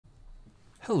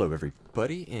Hello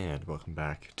everybody and welcome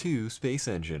back to Space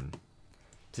Engine.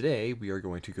 Today we are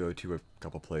going to go to a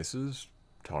couple places,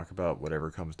 talk about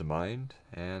whatever comes to mind,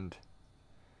 and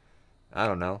I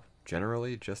don't know,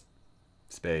 generally just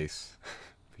space.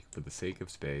 For the sake of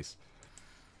space.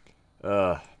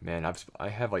 Man, I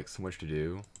have like so much to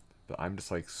do, but I'm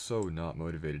just like so not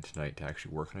motivated tonight to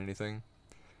actually work on anything.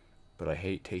 But I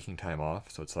hate taking time off,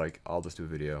 so it's like I'll just do a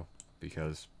video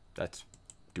because that's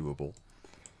doable.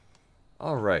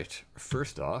 Alright,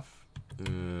 first off,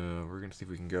 we're going to see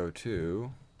if we can go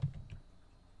to...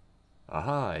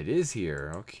 Aha, it is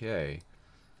here, okay.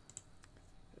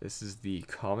 This is the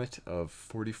Comet of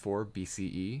 44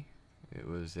 BCE. It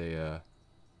was a,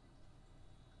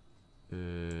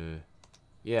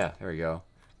 yeah, there we go.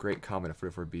 Great Comet of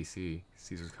 44 BC,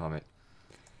 Caesar's Comet.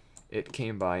 It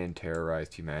came by and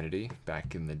terrorized humanity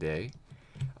back in the day.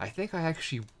 I think I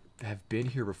actually have been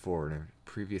here before in a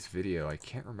previous video, I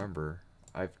can't remember.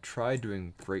 I've tried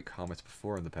doing great comets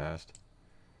before in the past.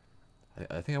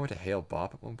 I think I went to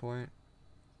Hale-Bopp at one point.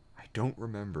 I don't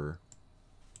remember.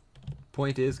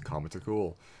 Point is, comets are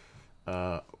cool.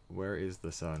 Where is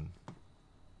the sun?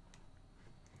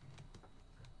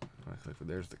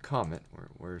 There's the comet.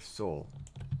 Where's Sol?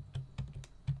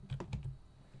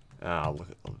 I'll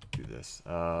do this.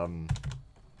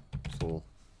 Sol.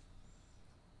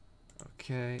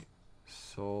 Okay.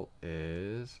 Sol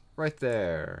is right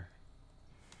there.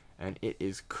 And it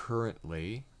is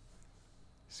currently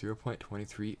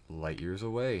 0.23 light years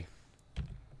away.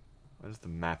 What does the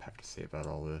map have to say about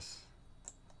all this?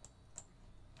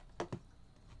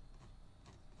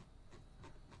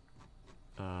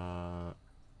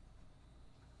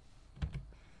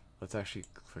 Let's actually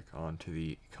click on to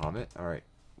the comet. Alright,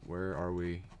 where are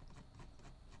we?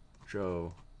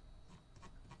 Joe.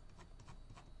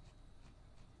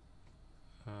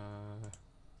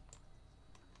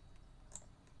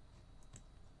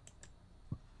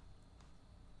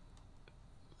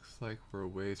 Like we're a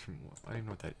ways from. I don't even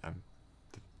know what that.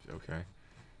 Okay.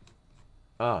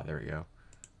 Ah, there we go.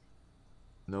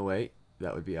 No, wait,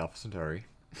 that would be Alpha Centauri.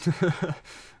 Then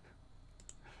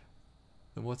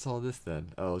what's all this then?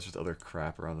 Oh, it's just other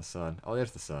crap around the sun. Oh, there's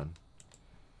the sun.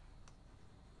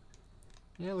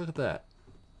 Yeah, look at that.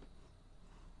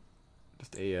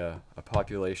 Just a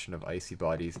population of icy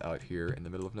bodies out here in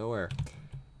the middle of nowhere.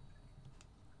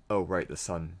 Oh, right, the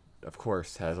sun, of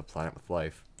course, has a planet with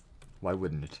life. Why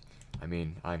wouldn't it? I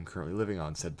mean, I'm currently living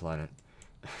on said planet.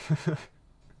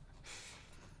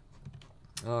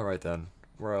 Alright then,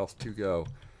 where else to go?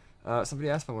 Somebody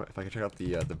asked if I could check out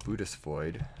the Bootes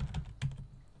Void.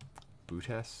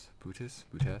 Bootes?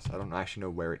 I don't actually know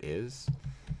where it is.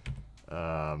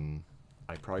 I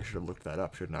probably should have looked that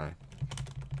up, shouldn't I?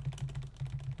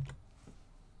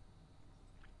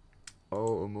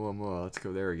 Oh, Oumuamua, let's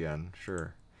go there again,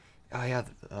 sure. Oh yeah,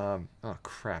 oh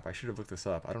crap, I should have looked this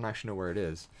up. I don't actually know where it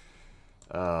is.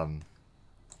 Oh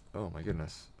my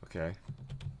goodness, okay.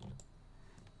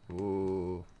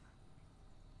 Ooh.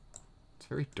 It's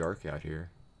very dark out here.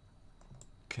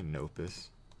 Canopus.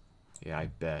 Yeah, I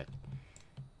bet.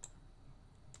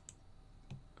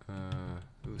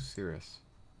 Ooh, Cirrus.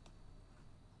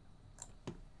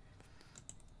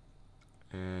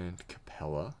 And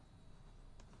Capella.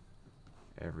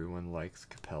 Everyone likes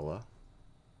Capella.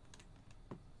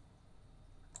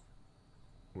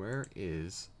 Where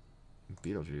is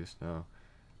Betelgeuse? No.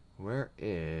 Where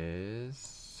is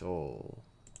Sol?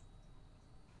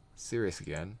 Sirius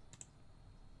again.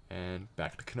 And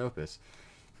back to Canopus.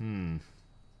 I'm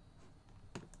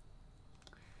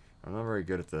not very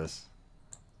good at this.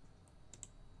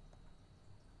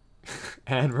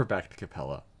 And we're back to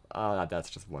Capella. Ah, that's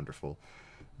just wonderful.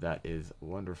 That is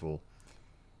wonderful.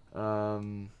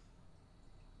 Right.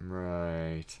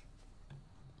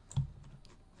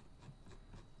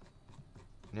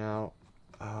 Now,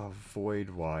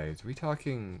 void-wise, are we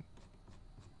talking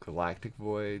galactic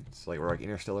voids? Like, or like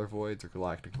interstellar voids or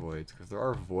galactic voids? Because there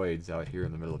are voids out here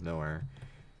in the middle of nowhere.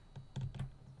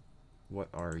 What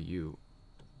are you?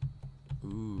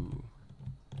 Ooh.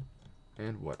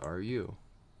 And what are you?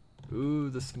 Ooh,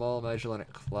 the small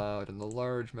Magellanic Cloud and the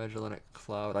large Magellanic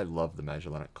Cloud. I love the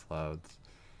Magellanic Clouds.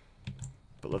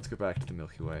 But let's go back to the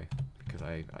Milky Way, because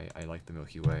I like the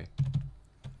Milky Way.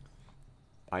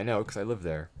 I know, because I live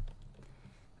there.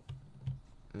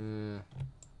 You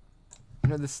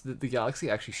know, the galaxy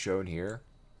actually shown here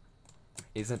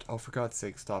isn't, oh for God's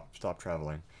sake, stop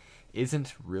traveling,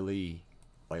 isn't really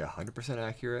like 100%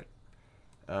 accurate.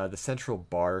 The central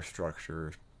bar structure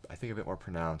is, I think, a bit more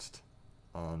pronounced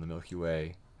on the Milky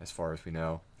Way, as far as we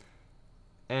know.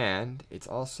 And it's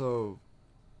also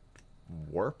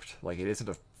warped, like it isn't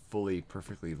a fully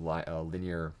perfectly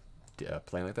linear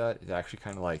plane like that. It's actually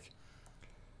kind of like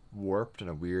warped in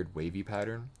a weird wavy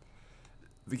pattern.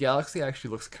 The galaxy actually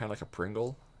looks kind of like a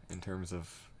Pringle in terms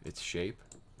of its shape.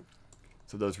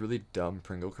 So those really dumb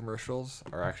Pringle commercials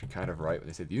are actually kind of right when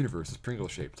they say the universe is Pringle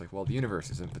shaped. It's like, well, the universe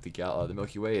isn't, but the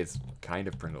Milky Way is kind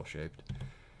of Pringle shaped.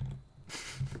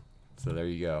 So there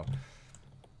you go.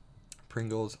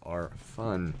 Pringles are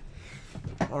fun.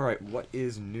 Alright, what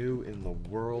is new in the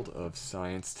world of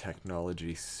science,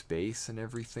 technology, space, and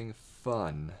everything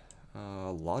fun?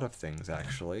 A lot of things,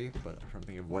 actually, but I'm trying to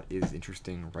think of what is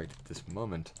interesting right at this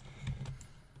moment.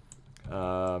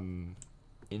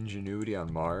 Ingenuity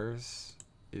on Mars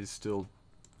is still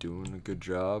doing a good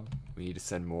job. We need to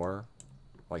send more,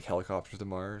 like helicopters to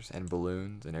Mars, and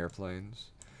balloons, and airplanes.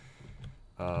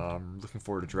 Looking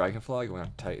forward to Dragonfly going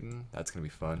out to Titan. That's going to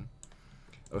be fun.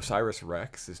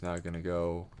 OSIRIS-REx is now going to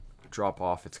go drop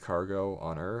off its cargo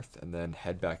on Earth and then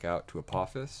head back out to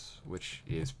Apophis, which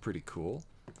is pretty cool.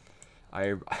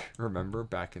 I remember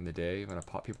back in the day when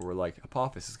people were like,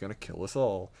 Apophis is going to kill us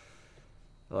all.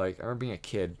 Like, I remember being a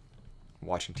kid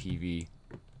watching TV.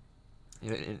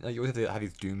 You know, and you always have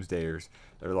these doomsdayers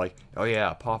that are like, oh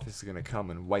yeah, Apophis is going to come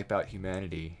and wipe out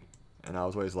humanity. And I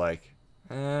was always like,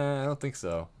 I don't think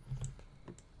so.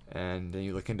 And then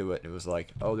you look into it and it was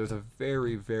like, oh, there's a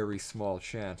very, very small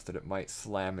chance that it might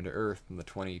slam into Earth in the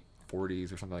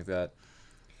 2040s or something like that.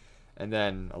 And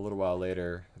then a little while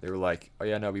later, they were like, oh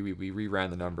yeah, no, we reran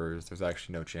the numbers. There's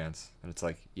actually no chance. And it's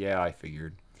like, yeah, I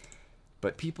figured.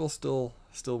 But people still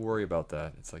worry about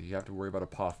that. It's like, you have to worry about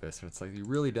Apophis. And it's like, you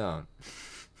really don't.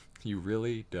 You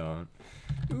really don't.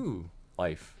 Ooh,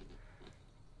 life.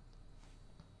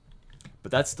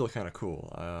 But that's still kind of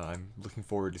cool. I'm looking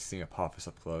forward to seeing Apophis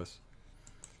up close.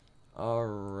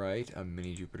 Alright, a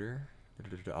mini Jupiter.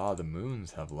 Ah, the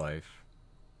moons have life.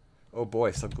 Oh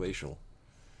boy, subglacial.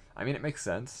 I mean, it makes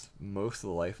sense. Most of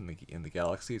the life in the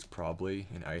galaxy is probably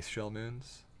in ice shell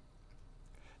moons.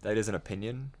 That is an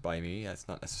opinion by me. That's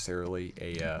not necessarily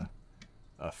a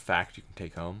fact you can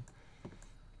take home.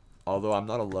 Although I'm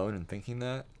not alone in thinking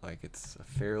that. Like, it's a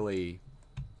fairly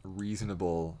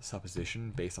reasonable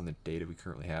supposition based on the data we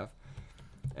currently have.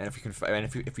 And if we can,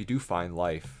 if we do find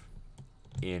life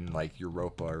in like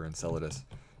Europa or Enceladus,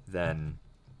 then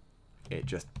it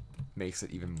just makes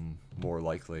it even more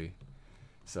likely.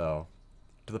 So,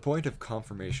 to the point of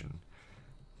confirmation,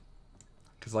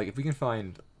 because like if we can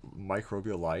find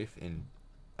microbial life in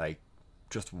like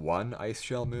just one ice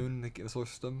shell moon in the solar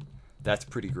system, that's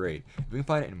pretty great. If we can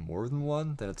find it in more than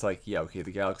one, then it's like, yeah, okay,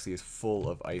 the galaxy is full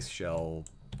of ice shell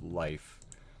life.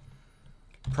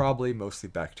 Probably mostly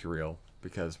bacterial,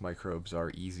 because microbes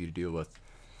are easy to deal with.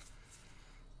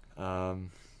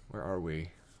 Where are we?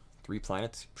 3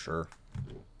 planets? Sure.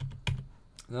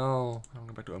 No, I don't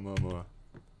go back to Oumuamua.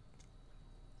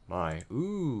 My,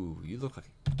 ooh, you look like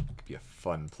it could be a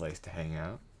fun place to hang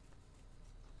out.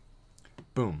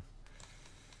 Boom.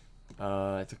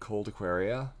 It's a cold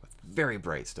Aquaria with very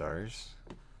bright stars,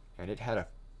 and it had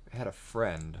a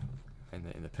friend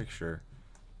in the picture.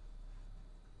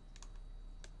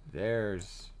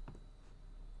 There's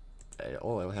oh, it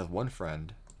only has one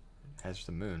friend. It has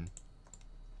the moon.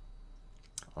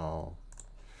 Oh.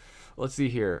 Let's see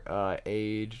here.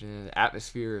 Age.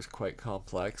 Atmosphere is quite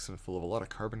complex and full of a lot of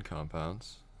carbon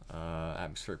compounds.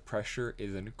 Atmospheric pressure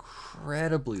is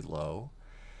incredibly low.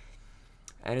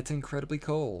 And it's incredibly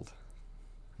cold.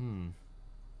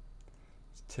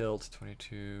 Tilt,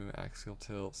 22. Axial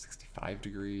tilt, 65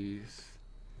 degrees.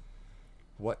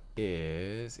 What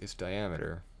is its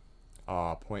diameter?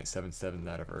 0.77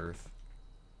 that of Earth.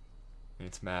 And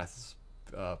its mass is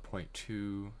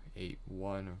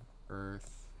 0.281 of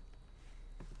Earth.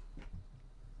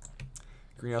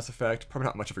 Greenhouse effect, probably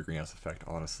not much of a greenhouse effect,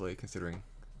 honestly, considering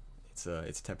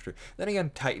its temperature. Then again,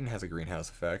 Titan has a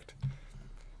greenhouse effect.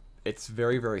 It's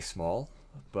very, very small,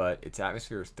 but its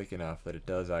atmosphere is thick enough that it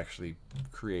does actually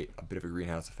create a bit of a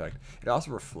greenhouse effect. It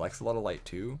also reflects a lot of light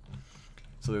too,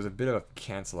 so there's a bit of a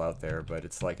cancel out there, but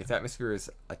it's like its atmosphere is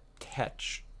a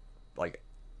touch, like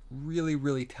really,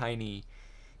 really tiny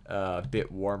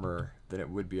bit warmer than it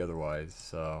would be otherwise,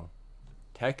 so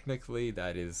technically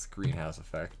that is greenhouse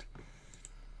effect.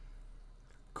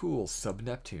 Cool,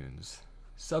 sub-Neptunes.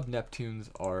 Sub-Neptunes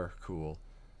are cool.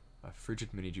 A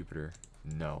frigid mini Jupiter,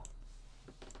 no.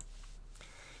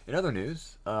 In other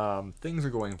news, things are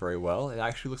going very well. It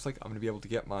actually looks like I'm going to be able to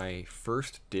get my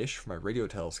first dish for my radio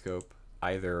telescope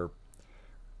either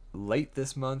late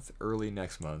this month, early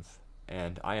next month.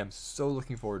 And I am so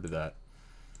looking forward to that.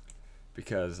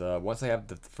 Because once I have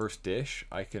the first dish,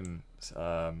 I can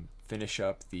finish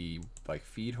up the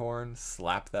feed horn,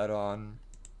 slap that on,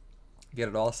 get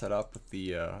it all set up with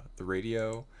the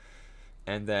radio,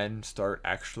 and then start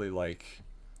actually like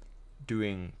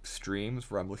doing streams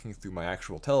where I'm looking through my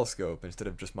actual telescope instead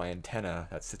of just my antenna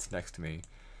that sits next to me,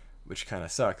 which kind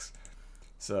of sucks.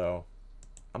 So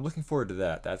I'm looking forward to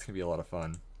that. That's gonna be a lot of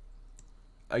fun.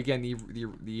 Again,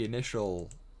 the initial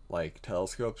like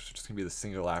telescopes are just gonna be the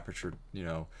single aperture,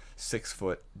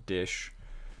 6-foot dish.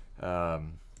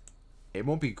 Um, it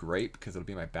won't be great because it'll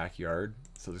be in my backyard,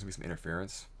 so there's gonna be some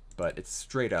interference. But it's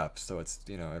straight up, so it's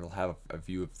it'll have a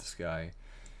view of the sky.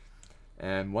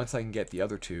 And once I can get the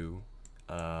other two,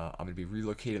 I'm gonna be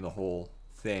relocating the whole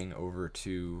thing over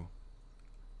to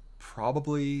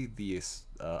probably the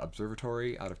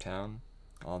observatory out of town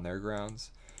on their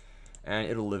grounds, and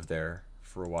it'll live there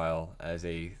for a while as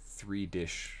a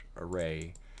 3-dish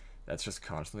array that's just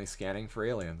constantly scanning for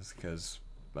aliens because,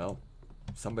 well,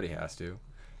 somebody has to.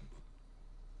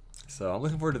 So I'm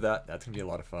looking forward to that. That's gonna be a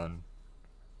lot of fun.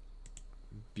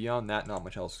 Beyond that, not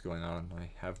much else is going on.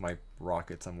 I have my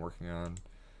rockets I'm working on.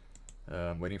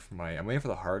 I'm waiting for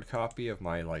the hard copy of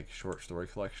my like short story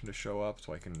collection to show up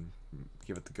so I can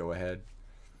give it the go ahead,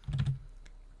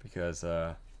 because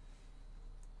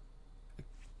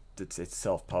it's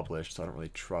self-published, so I don't really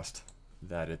trust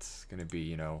that it's gonna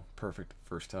be perfect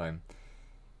first time.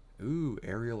 Ooh,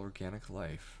 aerial organic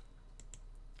life,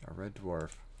 a red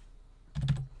dwarf.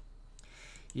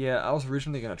 Yeah, I was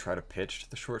originally gonna try to pitch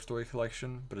the short story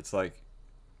collection, but it's like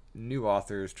new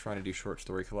authors trying to do short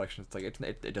story collections. It's like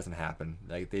it doesn't happen.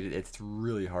 Like it's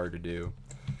really hard to do.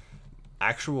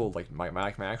 Actual like my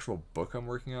actual book I'm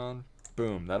working on,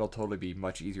 boom, that'll totally be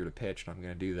much easier to pitch, and I'm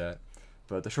gonna do that.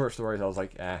 But the short stories, I was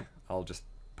like, I'll just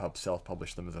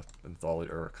self-publish them as an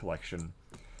anthology or a collection,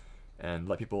 and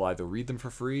let people either read them for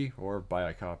free or buy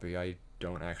a copy. I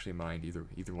don't actually mind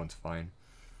either one's fine.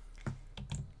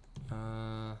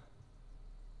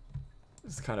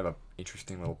 This is kind of an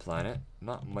interesting little planet.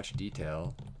 Not much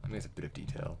detail. I mean, it's a bit of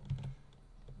detail.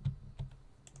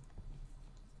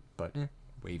 But,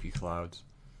 wavy clouds.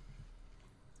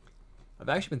 I've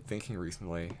actually been thinking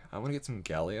recently, I want to get some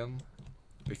gallium,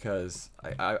 because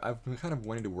I've been kind of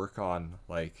wanting to work on,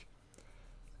 like,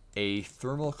 a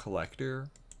thermal collector,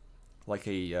 like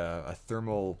a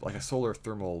solar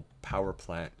thermal power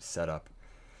plant setup,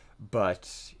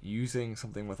 but using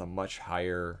something with a much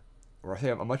higher, or I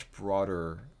think a much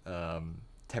broader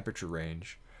temperature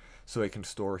range, so it can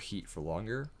store heat for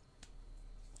longer.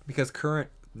 Because current,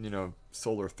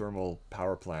 solar thermal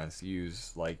power plants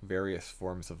use like various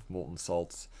forms of molten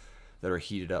salts that are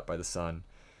heated up by the sun,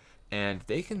 and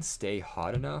they can stay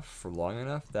hot enough for long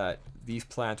enough that these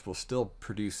plants will still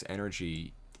produce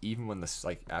energy even when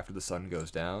after the sun goes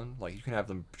down. Like you can have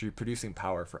them producing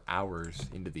power for hours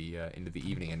into the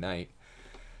evening and night.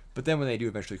 But then when they do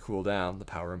eventually cool down, the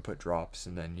power input drops,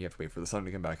 and then you have to wait for the sun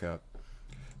to come back up.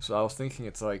 So I was thinking,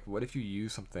 it's like, what if you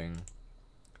use something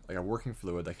like a working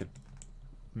fluid that could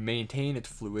maintain its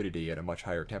fluidity at a much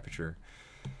higher temperature?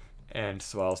 And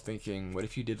so I was thinking, what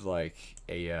if you did like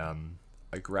a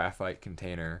graphite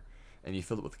container, and you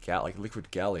filled it with liquid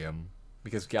gallium,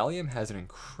 because gallium has an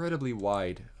incredibly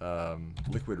wide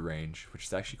liquid range, which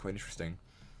is actually quite interesting.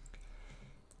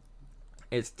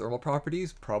 Its thermal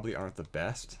properties probably aren't the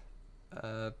best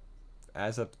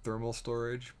as a thermal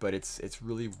storage, but its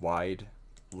really wide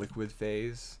liquid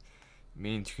phase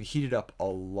means you can heat it up a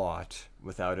lot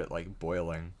without it like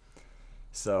boiling.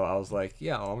 So I was like,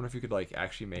 yeah, I wonder if you could like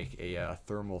actually make a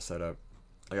thermal setup,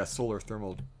 like a solar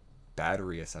thermal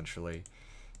battery essentially,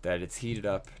 that it's heated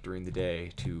up during the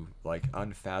day to like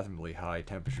unfathomably high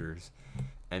temperatures,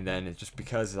 and then it's just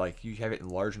because like you have it in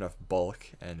large enough bulk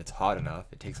and it's hot enough,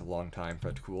 it takes a long time for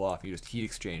it to cool off. You just heat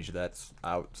exchange that's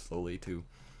out slowly to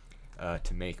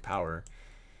make power,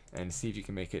 and see if you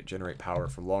can make it generate power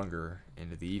for longer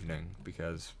into the evening,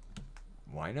 because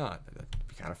why not? That'd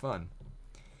be kind of fun.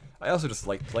 I also just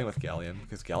like playing with gallium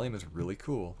because gallium is really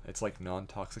cool. It's like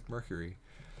non-toxic mercury,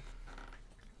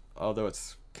 although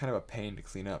it's kind of a pain to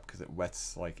clean up because it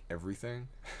wets like everything.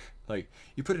 Like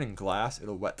you put it in glass,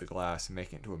 it'll wet the glass and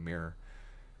make it into a mirror,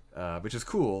 which is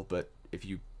cool. But if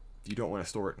you don't want to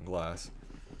store it in glass,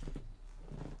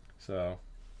 so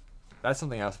that's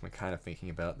something else I'm kind of thinking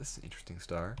about. This is an interesting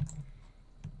star.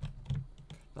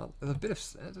 Well, there's a bit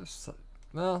of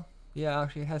well, yeah,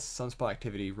 actually it has sunspot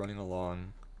activity running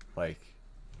along like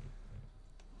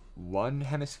one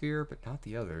hemisphere, but not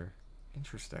the other.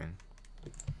 Interesting.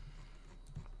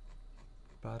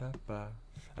 Ba-da-ba.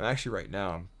 I'm actually right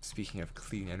now, I'm speaking of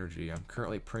clean energy, I'm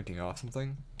currently printing off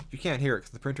something. You can't hear it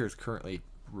because the printer is currently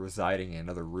residing in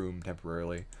another room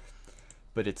temporarily,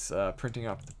 but it's printing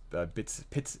off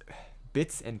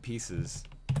bits and pieces,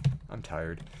 I'm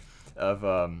tired, of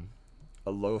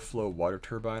a low flow water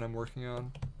turbine I'm working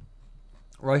on,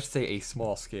 or I should say a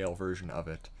small scale version of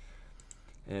it.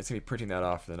 And it's gonna be printing that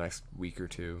off in the next week or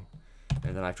two,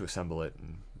 and then I have to assemble it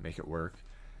and make it work.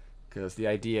 Because the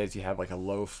idea is you have like a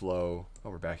low flow. Oh,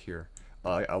 we're back here.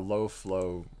 A low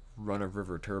flow run of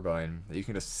river turbine that you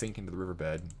can just sink into the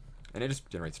riverbed, and it just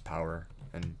generates power,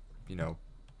 and you know,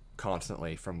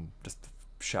 constantly from just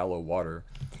shallow water,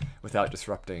 without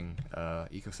disrupting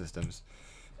ecosystems.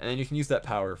 And then you can use that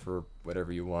power for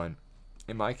whatever you want.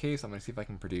 In my case, I'm gonna see if I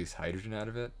can produce hydrogen out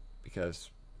of it, because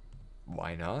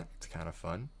why not? It's kind of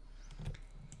fun.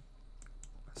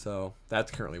 So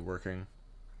that's currently working.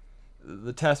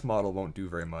 The test model won't do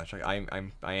very much. Like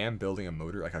I am building a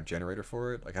motor, like a generator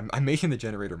for it. Like I'm making the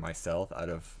generator myself out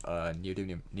of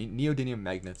neodymium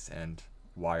magnets and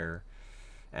wire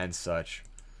and such,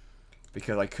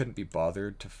 because I couldn't be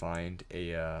bothered to find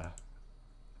a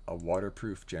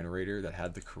waterproof generator that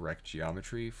had the correct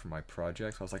geometry for my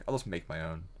project. So I was like, I'll just make my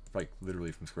own, like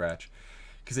literally from scratch,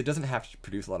 because it doesn't have to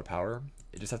produce a lot of power.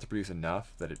 It just has to produce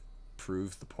enough that it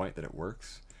proves the point that it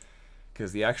works.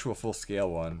 Because the actual full scale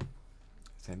one,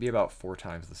 it's going to be about 4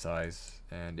 times the size,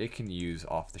 and it can use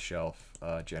off-the-shelf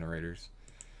generators.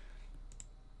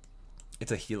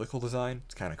 It's a helical design.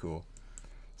 It's kind of cool.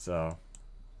 So,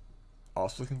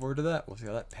 also looking forward to that. We'll see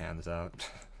how that pans out.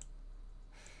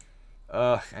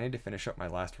 I need to finish up my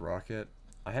last rocket.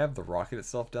 I have the rocket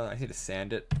itself done. I need to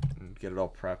sand it and get it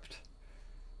all prepped,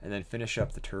 and then finish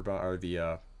up the turbine or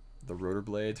the rotor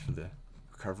blades for the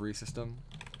recovery system.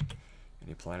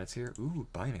 Any planets here? Ooh,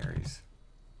 binaries.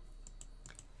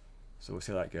 So we'll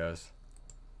see how that goes.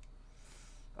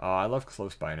 I love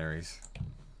close binaries.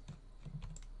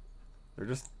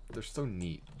 They're so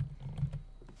neat.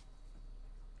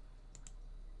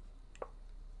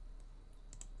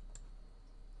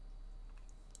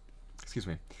 Excuse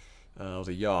me. It was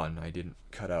a yawn. I didn't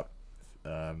cut out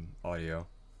audio.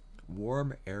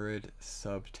 Warm, arid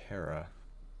Subterra.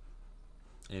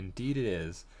 Indeed it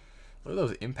is. Look at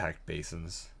those impact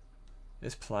basins.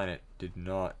 This planet did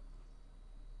not...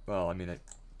 Well, I mean, it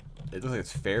looks like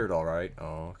it's fared alright.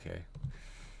 Oh, okay.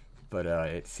 But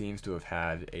it seems to have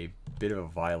had a bit of a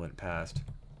violent past.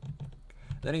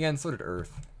 Then again, so did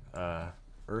Earth.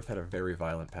 Earth had a very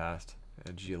violent past,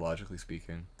 geologically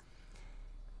speaking.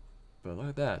 But look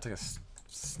at that. It's like a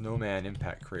snowman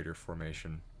impact crater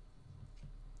formation.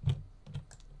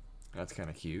 That's kind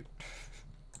of cute.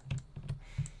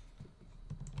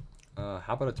 How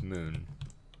about its moon?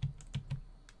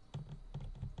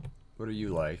 What are you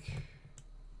like?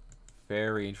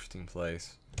 Very interesting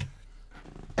place.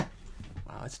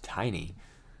 Wow, it's tiny.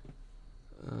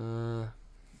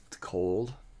 It's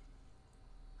cold.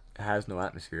 It has no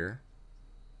atmosphere.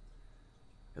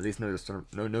 At least no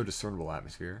discernible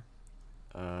atmosphere.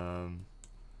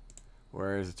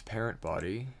 Whereas its parent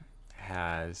body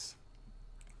has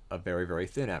a very, very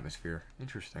thin atmosphere.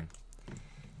 Interesting.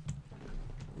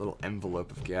 Little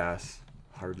envelope of gas.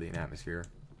 Hardly an atmosphere.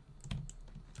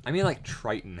 I mean, like,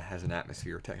 Triton has an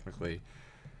atmosphere, technically.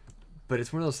 But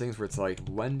it's one of those things where it's like,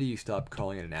 when do you stop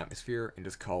calling it an atmosphere and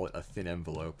just call it a thin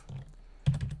envelope?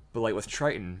 But, like, with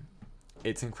Triton,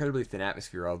 it's incredibly thin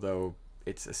atmosphere, although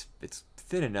it's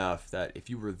thin enough that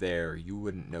if you were there, you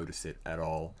wouldn't notice it at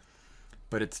all.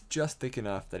 But it's just thick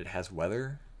enough that it has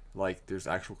weather. Like, there's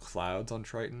actual clouds on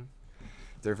Triton.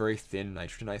 They're very thin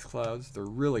nitrogen ice clouds. They're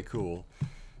really cool.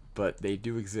 But they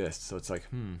do exist, so it's like,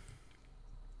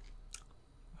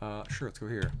 sure, let's go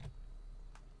here.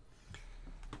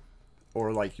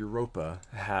 Or like Europa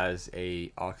has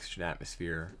a oxygen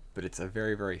atmosphere, but it's a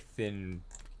very, very thin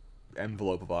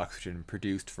envelope of oxygen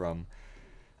produced from,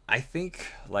 I think,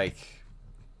 like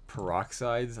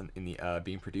peroxides in the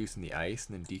being produced in the ice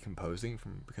and then decomposing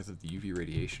because of the UV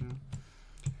radiation,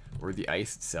 or the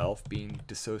ice itself being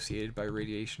dissociated by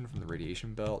radiation from the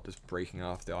radiation belt, just breaking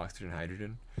off the oxygen and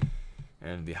hydrogen.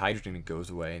 And the hydrogen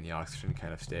goes away and the oxygen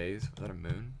kind of stays. Was that a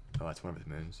moon? Oh, that's one of its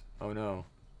moons. Oh no.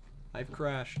 I've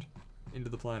crashed into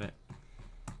the planet.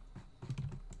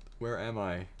 Where am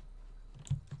I? I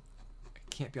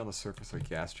can't be on the surface of a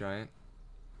gas giant.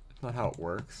 That's not how it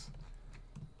works.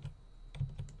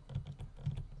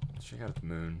 Let's check out the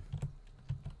moon.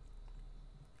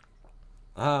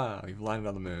 Ah, we've landed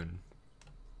on the moon.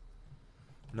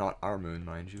 Not our moon,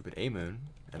 mind you, but a moon.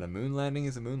 And a moon landing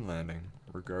is a moon landing,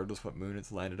 regardless what moon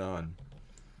it's landed on.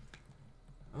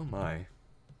 Oh my.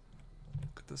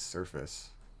 Look at the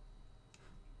surface.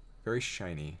 Very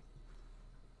shiny.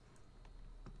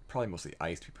 Probably mostly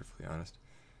ice, to be perfectly honest.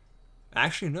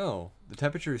 Actually, no. The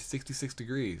temperature is 66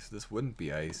 degrees. This wouldn't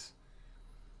be ice.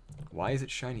 Why is it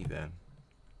shiny then?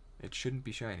 It shouldn't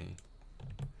be shiny.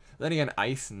 Then again,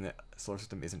 ice in the solar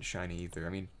system isn't shiny either. I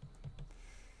mean,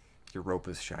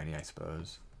 Europa's shiny, I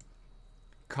suppose.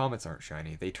 Comets aren't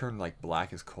shiny. They turn like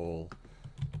black as coal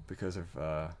because of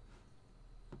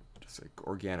just like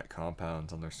organic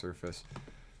compounds on their surface.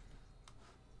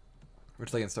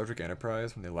 Which, like in Star Trek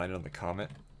Enterprise, when they landed on the comet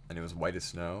and it was white as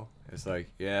snow, it's like,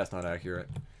 yeah, it's not accurate.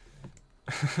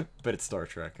 But it's Star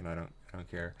Trek, and I don't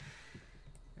care.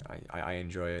 I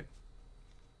enjoy it.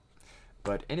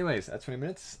 But anyways, that's 20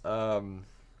 minutes.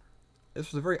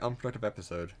 This was a very unproductive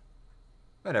episode.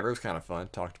 Whatever, it was kind of fun.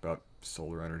 Talked about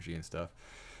solar energy and stuff.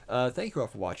 Thank you all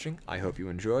for watching. I hope you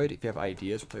enjoyed. If you have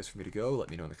ideas for places for me to go, let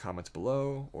me know in the comments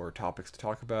below, or topics to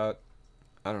talk about.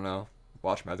 I don't know.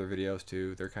 Watch my other videos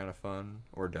too. They're kind of fun.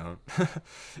 Or don't.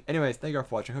 Anyways, thank you all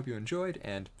for watching. I hope you enjoyed,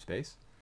 and space.